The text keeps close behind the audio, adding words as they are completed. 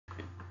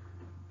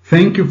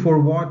Thank you for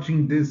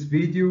watching this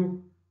video,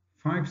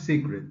 5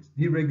 Secrets,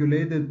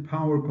 Deregulated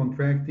Power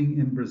Contracting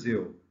in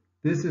Brazil.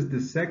 This is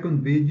the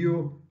second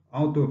video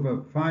out of a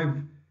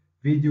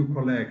 5-video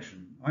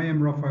collection. I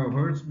am Rafael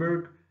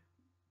Hertzberg,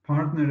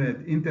 partner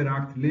at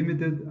Interact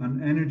Limited,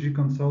 an energy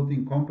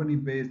consulting company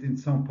based in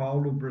São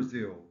Paulo,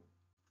 Brazil.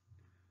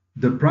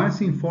 The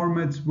pricing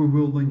formats we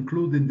will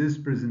include in this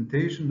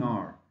presentation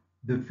are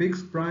the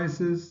fixed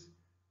prices,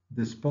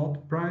 the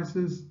spot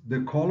prices,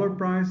 the collar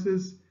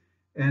prices,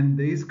 and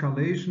the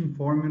escalation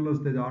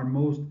formulas that are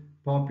most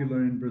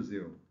popular in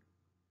Brazil.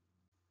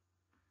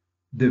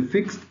 The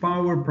fixed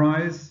power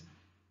price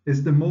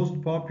is the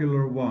most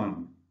popular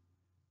one.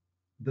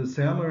 The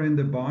seller and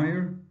the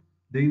buyer,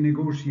 they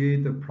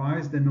negotiate a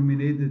price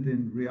denominated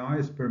in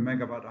reais per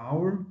megawatt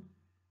hour,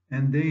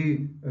 and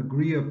they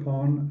agree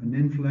upon an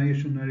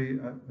inflationary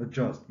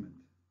adjustment.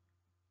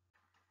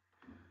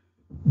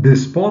 The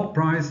spot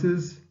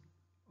prices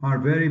are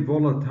very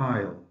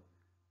volatile,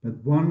 but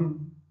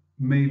one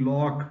may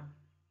lock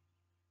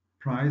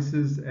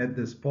prices at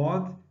the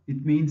spot.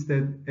 It means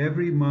that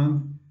every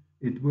month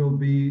it will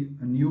be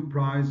a new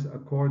price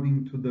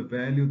according to the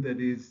value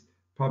that is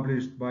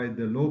published by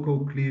the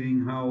local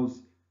clearinghouse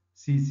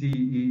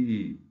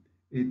CCEE.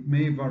 It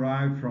may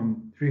vary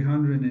from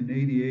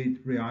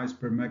 388 reais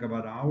per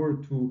megawatt hour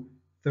to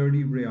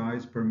 30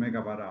 reais per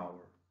megawatt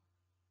hour.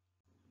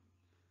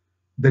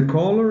 The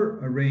collar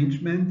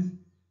arrangement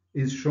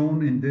is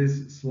shown in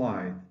this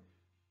slide.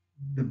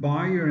 The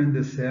buyer and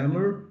the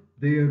seller,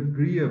 they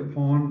agree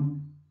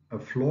upon a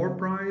floor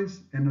price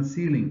and a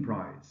ceiling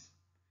price.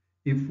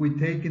 If we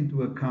take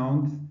into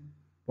account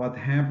what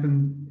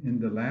happened in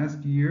the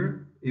last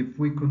year, if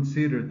we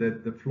consider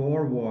that the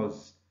floor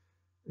was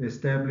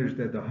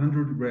established at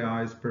 100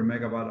 reais per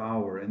megawatt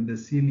hour and the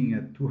ceiling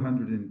at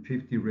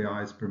 250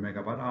 reais per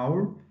megawatt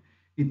hour,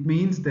 it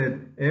means that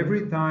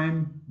every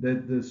time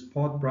that the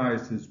spot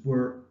prices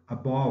were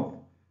above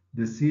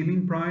the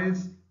ceiling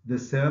price, the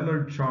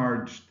seller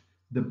charged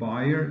the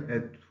buyer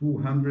at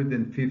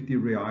 250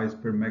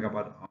 reais per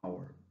megawatt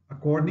hour.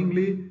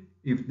 Accordingly,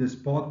 if the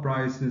spot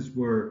prices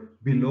were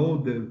below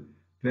the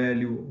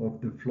value of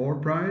the floor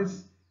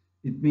price,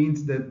 it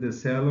means that the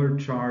seller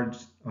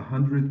charged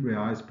 100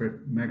 reais per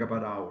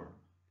megawatt hour.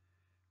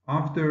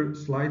 After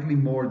slightly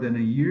more than a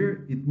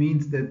year, it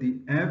means that the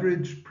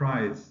average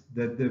price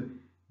that the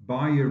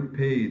buyer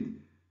paid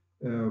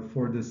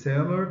for the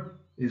seller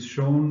is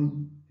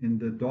shown in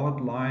the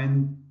dot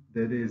line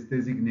that is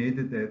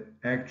designated as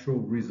actual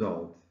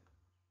result.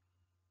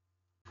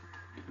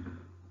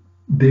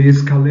 The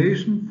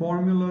escalation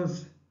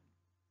formulas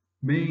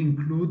may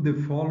include the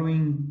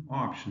following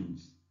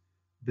options: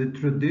 the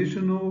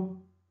traditional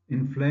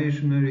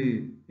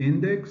inflationary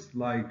index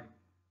like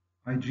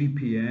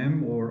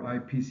IGPM or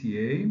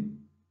IPCA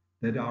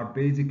that are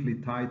basically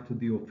tied to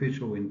the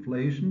official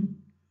inflation,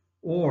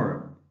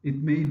 or it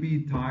may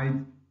be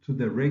tied to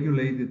the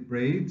regulated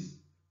rates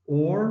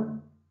or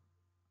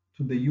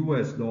to the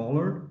US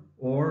dollar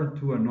or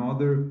to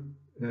another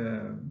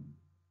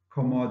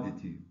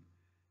commodity.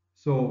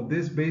 So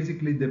this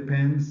basically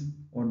depends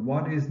on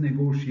what is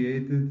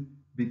negotiated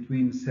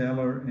between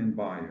seller and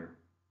buyer.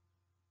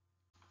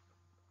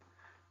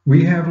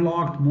 We have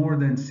locked more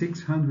than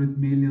 600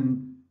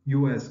 million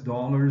US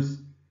dollars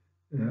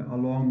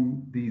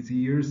along these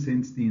years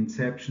since the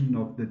inception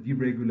of the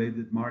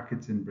deregulated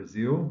markets in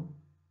Brazil.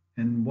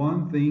 And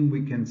one thing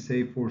we can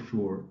say for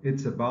sure,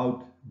 it's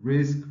about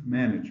risk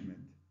management.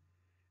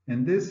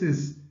 And this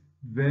is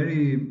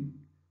very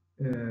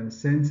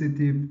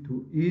sensitive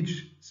to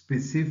each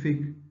specific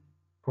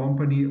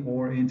company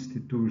or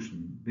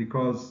institution,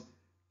 because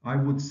I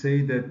would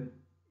say that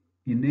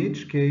in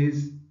each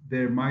case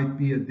there might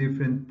be a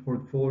different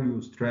portfolio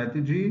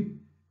strategy,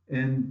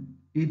 and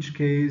each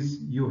case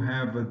you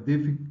have a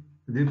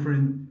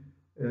different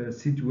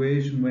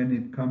situation when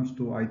it comes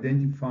to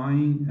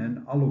identifying and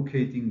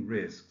allocating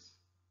risks.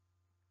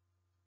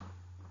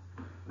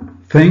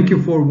 Thank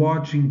you for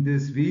watching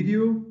this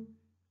video,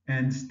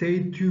 and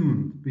stay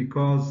tuned,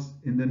 because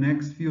in the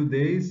next few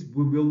days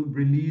we will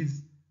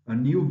release a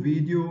new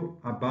video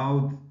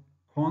about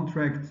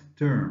contract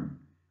term.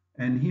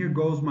 And here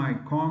goes my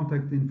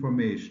contact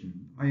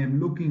information. I am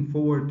looking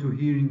forward to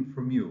hearing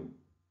from you.